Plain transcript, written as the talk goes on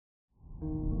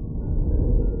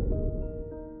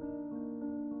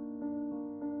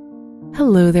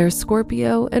Hello there,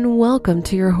 Scorpio, and welcome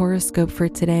to your horoscope for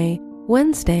today,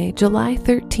 Wednesday, July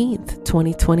 13th,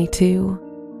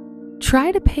 2022.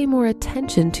 Try to pay more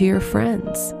attention to your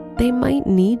friends. They might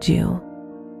need you.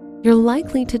 You're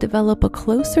likely to develop a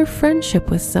closer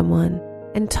friendship with someone,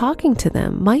 and talking to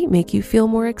them might make you feel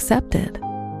more accepted.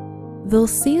 They'll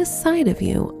see a side of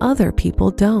you other people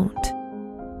don't.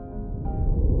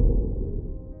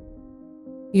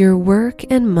 Your work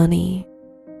and money.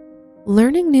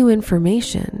 Learning new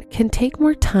information can take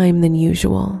more time than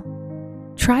usual.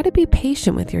 Try to be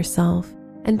patient with yourself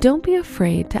and don't be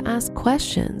afraid to ask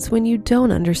questions when you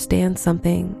don't understand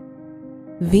something.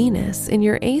 Venus in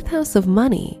your 8th house of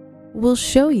money will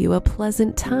show you a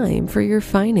pleasant time for your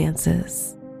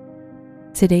finances.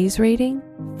 Today's rating,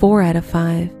 4 out of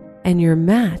 5, and your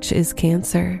match is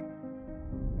Cancer.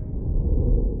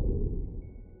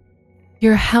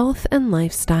 Your health and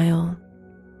lifestyle.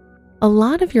 A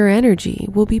lot of your energy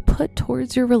will be put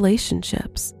towards your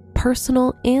relationships,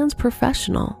 personal and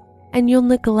professional, and you'll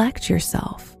neglect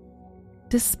yourself.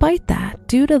 Despite that,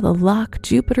 due to the luck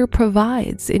Jupiter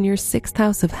provides in your 6th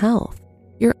house of health,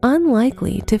 you're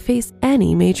unlikely to face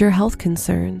any major health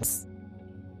concerns.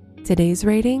 Today's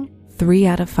rating, 3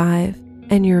 out of 5,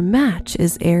 and your match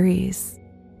is Aries.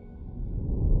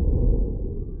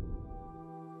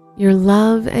 Your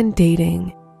love and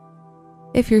dating.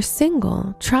 If you're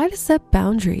single, try to set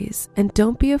boundaries and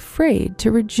don't be afraid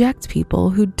to reject people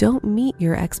who don't meet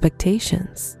your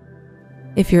expectations.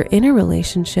 If you're in a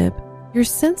relationship, your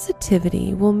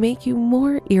sensitivity will make you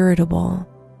more irritable.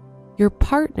 Your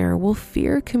partner will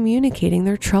fear communicating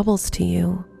their troubles to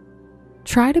you.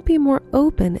 Try to be more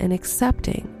open and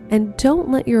accepting and don't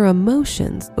let your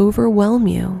emotions overwhelm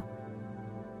you.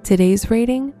 Today's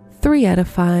rating, 3 out of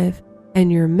 5,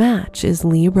 and your match is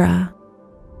Libra.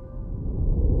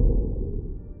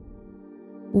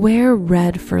 Wear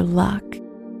red for luck.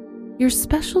 Your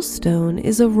special stone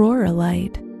is Aurora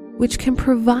Light, which can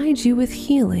provide you with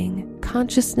healing,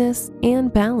 consciousness,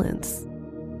 and balance.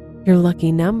 Your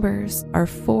lucky numbers are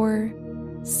 4,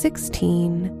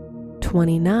 16,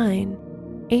 29,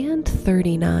 and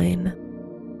 39.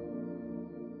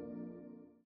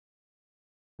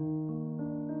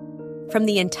 From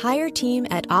the entire team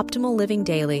at Optimal Living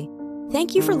Daily,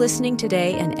 thank you for listening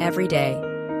today and every day.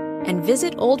 And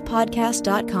visit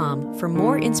oldpodcast.com for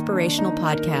more inspirational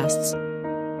podcasts.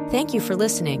 Thank you for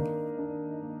listening.